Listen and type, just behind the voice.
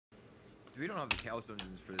we don't have the chaos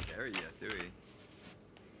dungeons for this area yet, do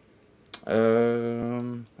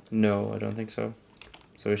we? No, I don't think so.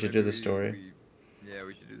 So we should do the story. Yeah,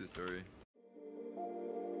 we should do the story.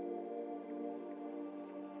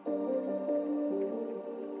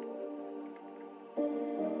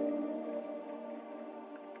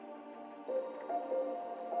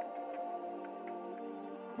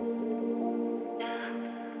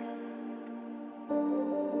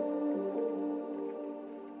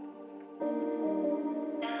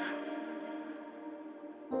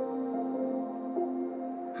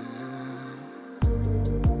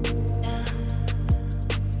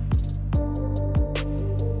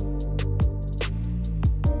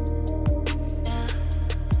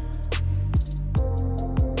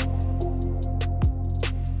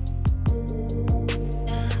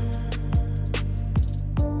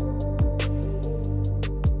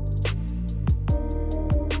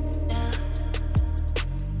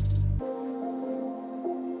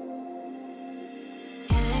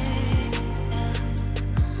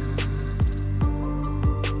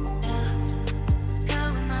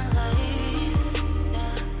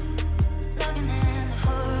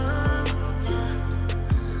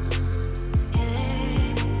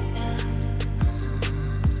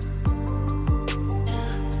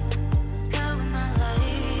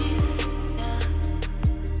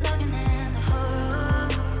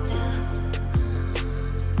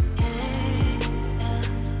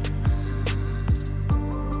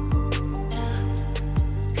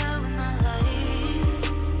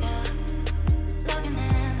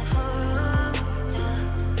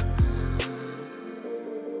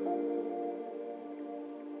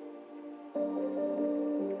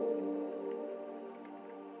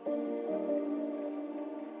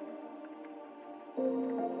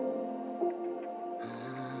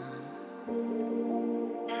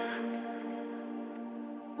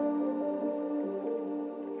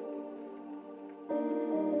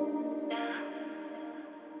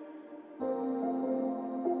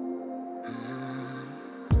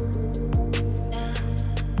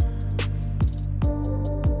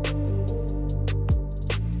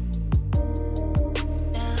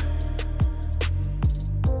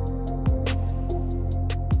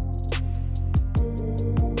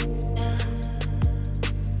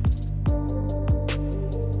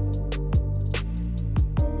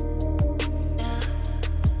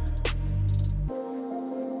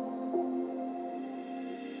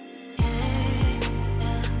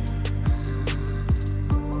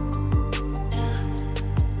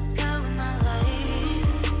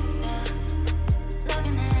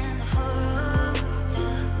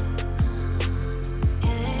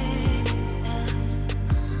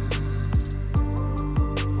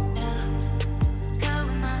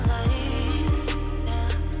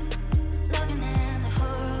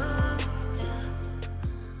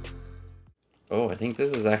 Oh, I think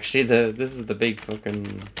this is actually the big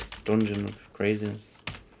fucking dungeon of craziness.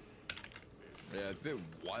 Yeah, it's a bit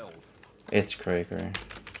wild. It's cray.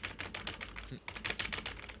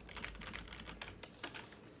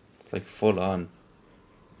 It's like full on.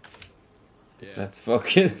 Yeah. That's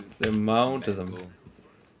fucking the amount of them.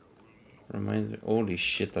 Reminds me, holy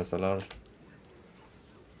shit, that's a lot.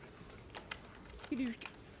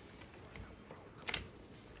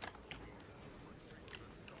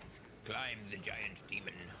 Climb the giant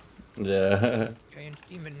demon. Yeah. Giant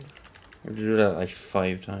demon. I have to do that like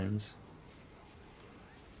 5 times.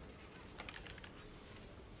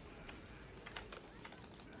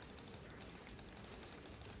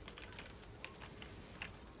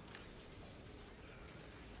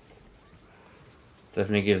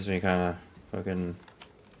 Definitely gives me kind of fucking...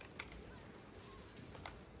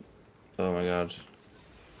 Oh my god.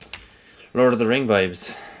 Lord of the Ring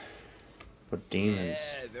vibes. But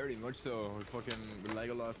demons. Yeah, very much so. With fucking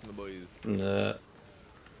Legolas and the boys. Nah.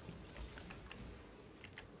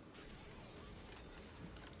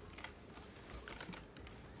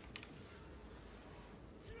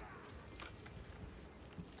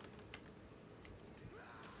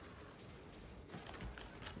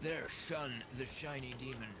 There shone the shiny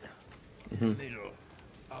demon in the middle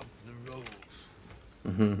of the rose.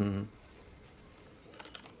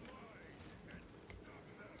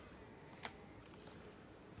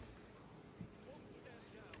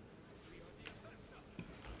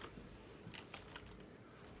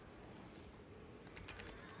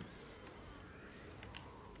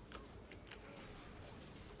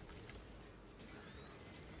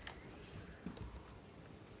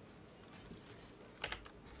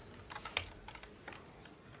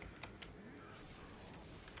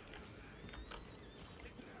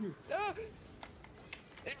 Ah!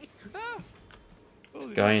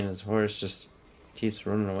 This guy and his horse just keeps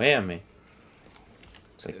running away at me.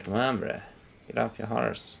 It's like, come on, bruh. Get off your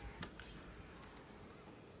horse.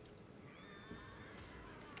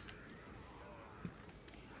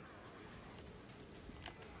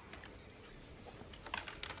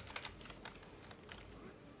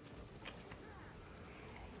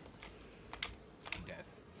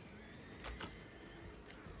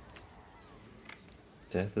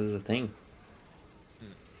 Death is a thing.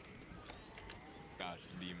 Gosh,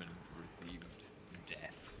 demon received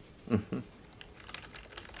death.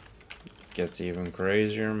 Gets even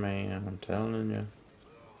crazier, man. I'm telling you.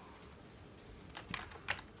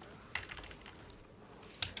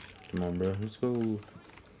 Come on, bro. Let's go.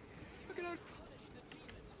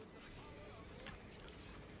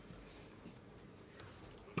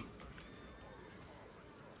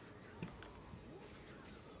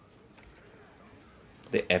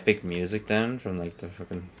 The epic music then from like the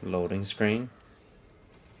fucking loading screen.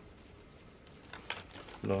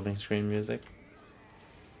 Loading screen music.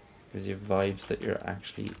 Gives you vibes that you're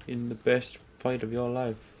actually in the best fight of your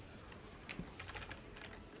life.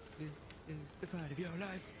 This is the fight of your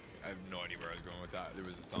life. I have no idea where I was going with that. There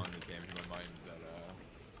was a song that came to my mind that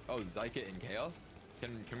oh, Zyka in Chaos?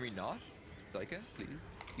 Can we not? Zyka, please,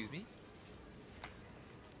 excuse me?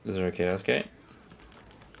 Is there a chaos gate?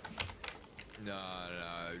 No,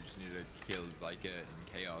 I just need to kill Zyka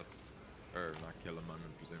in Chaos. Or not kill him, I'm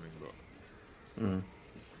presuming, but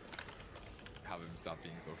have him stop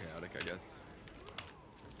being so chaotic, I guess.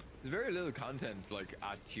 There's very little content like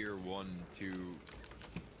at tier 1 to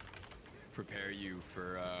prepare you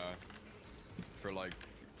for like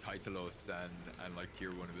Titalos and like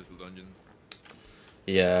tier 1 Abyssal Dungeons.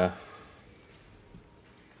 Yeah.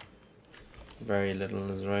 Very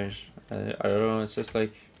little is right. I don't know, it's just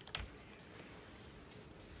like...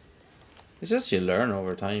 It's just you learn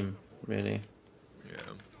over time, really.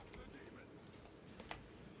 Yeah.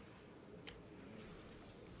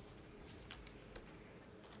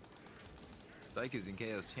 Zyka's in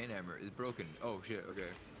Chaos Chain Hammer is broken. Oh shit, okay.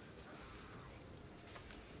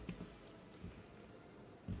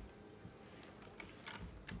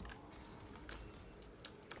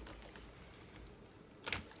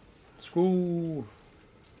 Screw.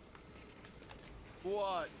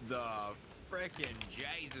 What the frickin'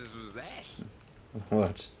 Jesus was that?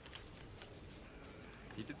 What?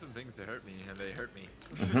 He did some things to hurt me, and they hurt me.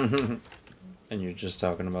 And you're just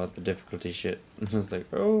talking about the difficulty shit. It's like,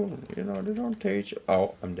 oh, you know, they don't teach.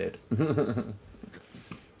 Oh, I'm dead.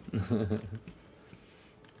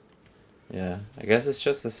 Yeah, I guess it's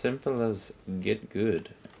just as simple as get good.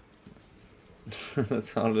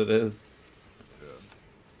 That's all it is. Yeah.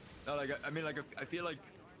 No, like I mean, like I feel like,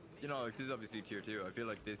 you know, like, this is obviously tier 2. I feel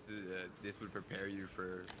like this is this would prepare you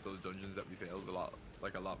for those dungeons that we failed a lot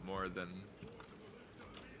more than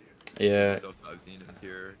Yeah, stuff I've seen in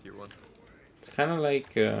tier 1. it's kind of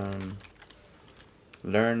like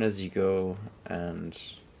learn as you go, and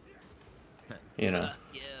you know.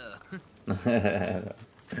 Yeah.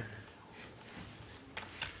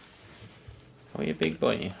 Oh, you big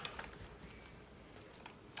boy.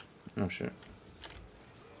 Oh shit.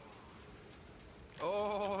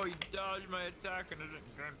 Oh, he dodged my attack and it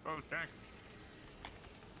didn't turn post tank.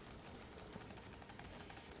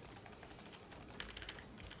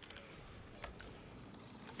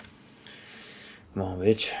 Come on,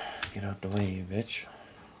 bitch. Get out the way, you bitch.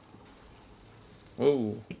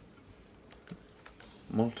 Whoa.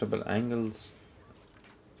 Multiple angles.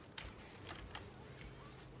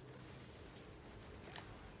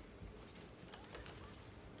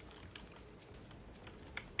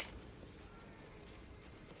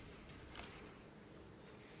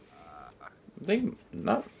 I think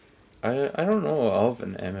not. I don't know of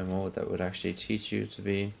an MMO that would actually teach you to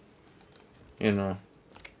be, you know,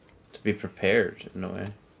 to be prepared in a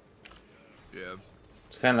way. Yeah.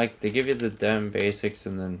 It's kind of like they give you the damn basics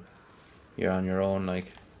and then you're on your own,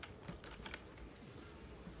 like.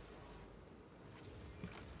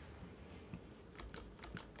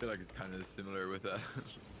 I feel like it's kind of similar with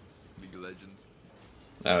League of Legends.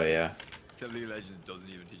 Oh yeah. Except League of Legends doesn't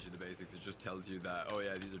even teach you the basics. It just tells you that, oh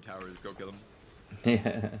yeah, these are towers, go kill them.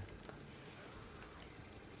 Yeah.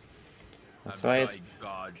 That's why it's.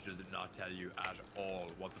 God, does it not tell you at all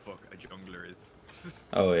what the fuck a jungler is?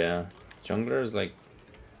 Oh yeah, jungler is like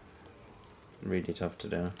really tough to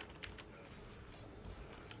do.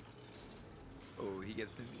 Oh, he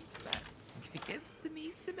gives me stats. He gives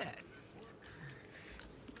me some mats.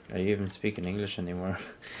 Are you even speaking English anymore?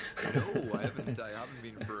 No, I haven't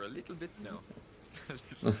been for a little bit now.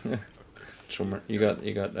 Chummer, you got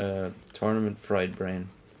tournament fried brain.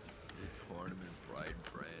 Tournament fried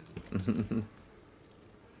brain.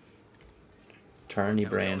 turny We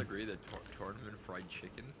all brain. agree that tournament fried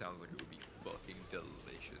chicken sounds like it would be fucking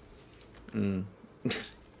delicious.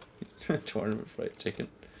 Tournament fried chicken.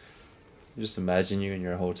 Just imagine you in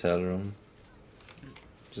your hotel room.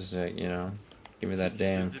 Just like, you know, give me that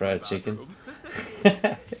damn Just in the fried chicken.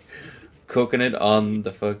 bathroom. Cooking it on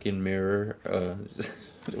the fucking mirror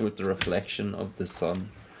with the reflection of the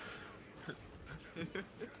sun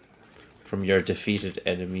from your defeated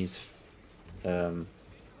enemy's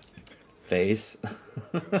face.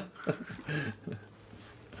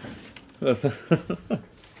 That's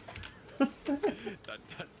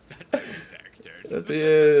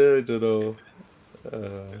yeah, I don't know.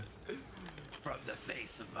 From the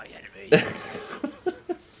face of my enemy.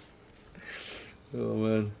 Oh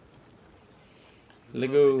man. This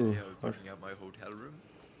Lego. lovely day I was looking at my hotel room.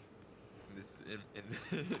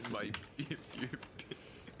 In my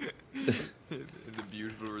in the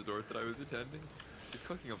beautiful resort that I was attending, just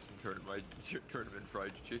cooking up some tournament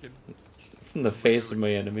fried chicken. From the face of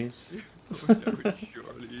my enemies. Which I would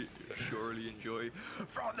surely enjoy.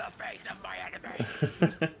 From the face of my enemy.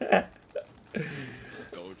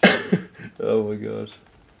 So true. Oh my god.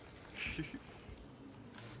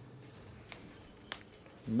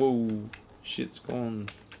 Whoa. Shit's going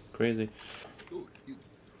crazy. Oh, excuse me.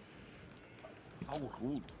 How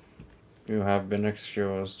rude. You have been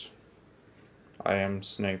excused. I am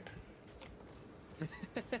Snape.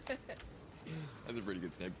 That's a pretty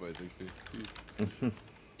good snake voice, actually.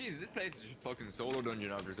 Jeez, this place is just fucking solo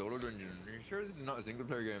dungeon after solo dungeon. Are you sure this is not a single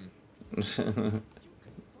player game?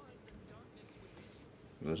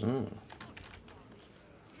 I don't know.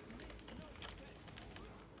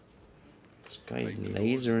 This guy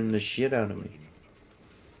lasering the shit out of me.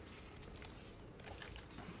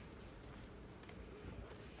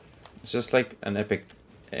 It's just like an epic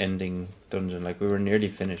ending dungeon. Like we were nearly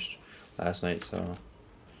finished last night, so.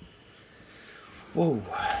 Whoa.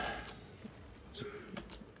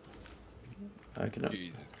 I can.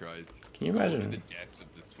 Jesus Christ. Can you Go imagine? to the depths of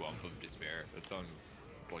the swamp of despair. That sounds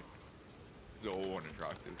like so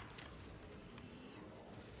unattractive.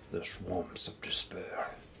 The swamps of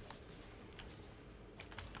despair.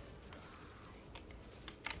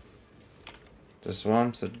 The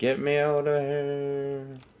swamps that get me out of here.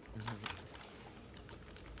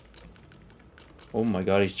 Oh my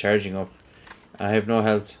god, he's charging up. I have no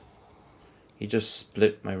health. He just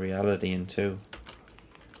split my reality in two.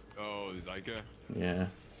 Oh, Zyka? Yeah.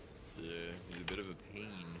 Yeah, he's a bit of a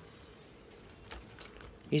pain.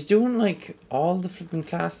 He's doing like all the flipping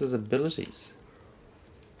classes' abilities.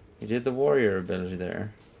 He did the warrior ability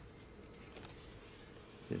there.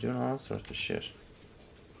 He's doing all sorts of shit.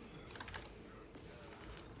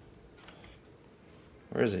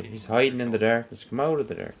 Where is he? He's hiding in the darkness. Come out of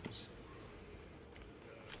the darkness.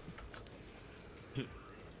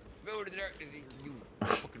 Go to the darkness, you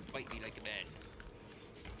fucking fight me like a man.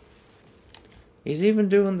 He's even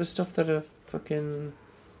doing the stuff that a fucking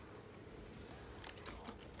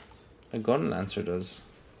a gun lancer does.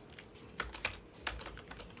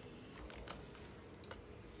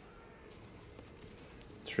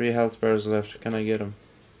 Three health bars left. Can I get him?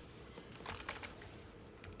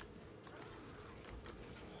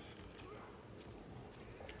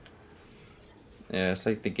 Yeah, it's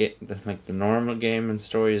like the normal game and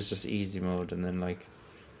story is just easy mode, and then like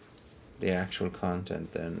the actual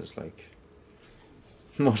content then is like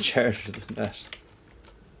much harder than that.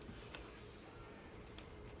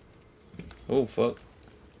 Oh fuck.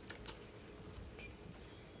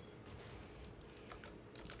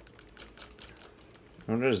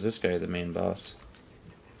 I wonder is this guy the main boss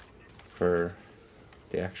for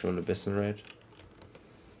the actual Abyssal raid?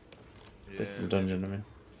 Abyssal dungeon, I mean.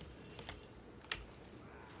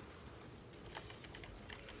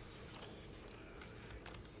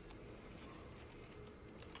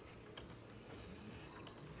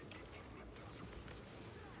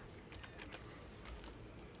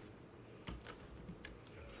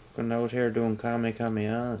 Going out here doing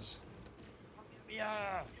kamehamehas.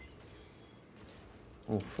 Yeah.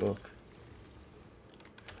 Oh fuck.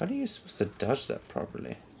 How are you supposed to dodge that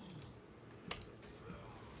properly?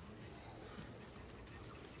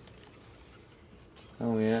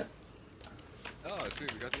 Oh yeah. Oh,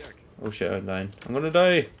 sweet, we got the ARK. Oh shit, I'm dying. I'm gonna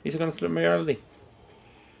die! He's gonna split my reality.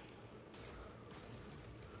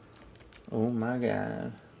 Oh my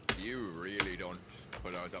god. You really don't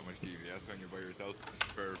put out that much DPS when you're by yourself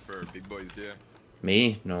for big boys, do you?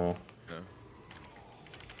 Me? No. No.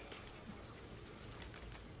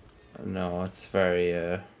 No, it's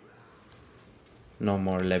very, no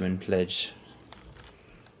more lemon pledge.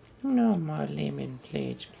 No more lemon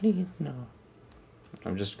pledge, please no.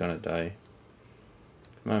 I'm just gonna die.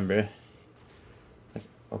 Come on, bro.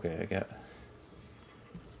 Okay, I get it.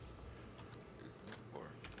 Who's in for?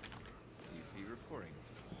 He's reporting.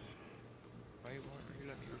 Why won't you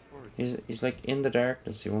let me report? He's like in the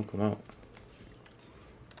darkness, he won't come out.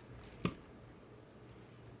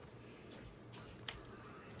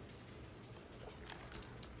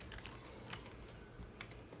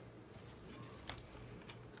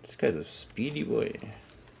 This guy's a speedy boy.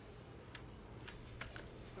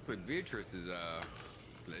 Looks like Beatrice is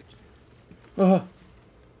glitched. Oh!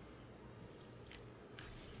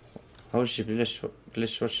 How is she glitched?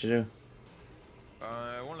 What's she do?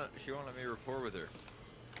 She won't let me report with her.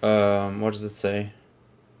 What does it say?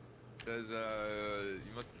 It says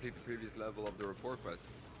you must complete the previous level of the report quest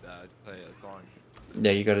to play a song.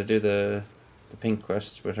 Yeah, you gotta do the pink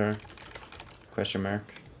quest with her. Question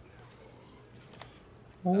mark.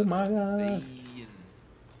 Oh That's my what god. I'm saying.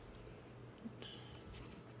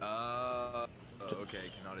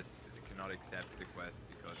 Okay, cannot accept the quest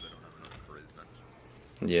because I don't have enough charisma.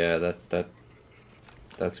 Yeah,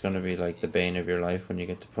 that's gonna be like the bane of your life when you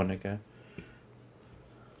get to Punica.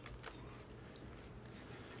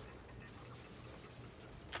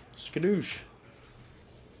 Skadoosh.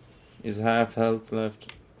 Is half health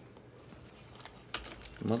left.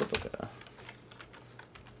 Motherfucker.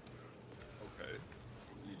 Okay.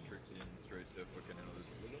 You Trixie in straight to fucking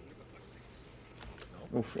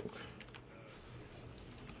No. Oh fuck.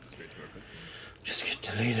 Straight to our cutscene. Just get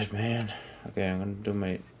deleted, man. Okay, I'm gonna do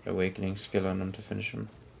my awakening skill on him to finish him.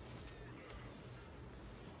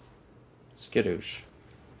 Skadoosh.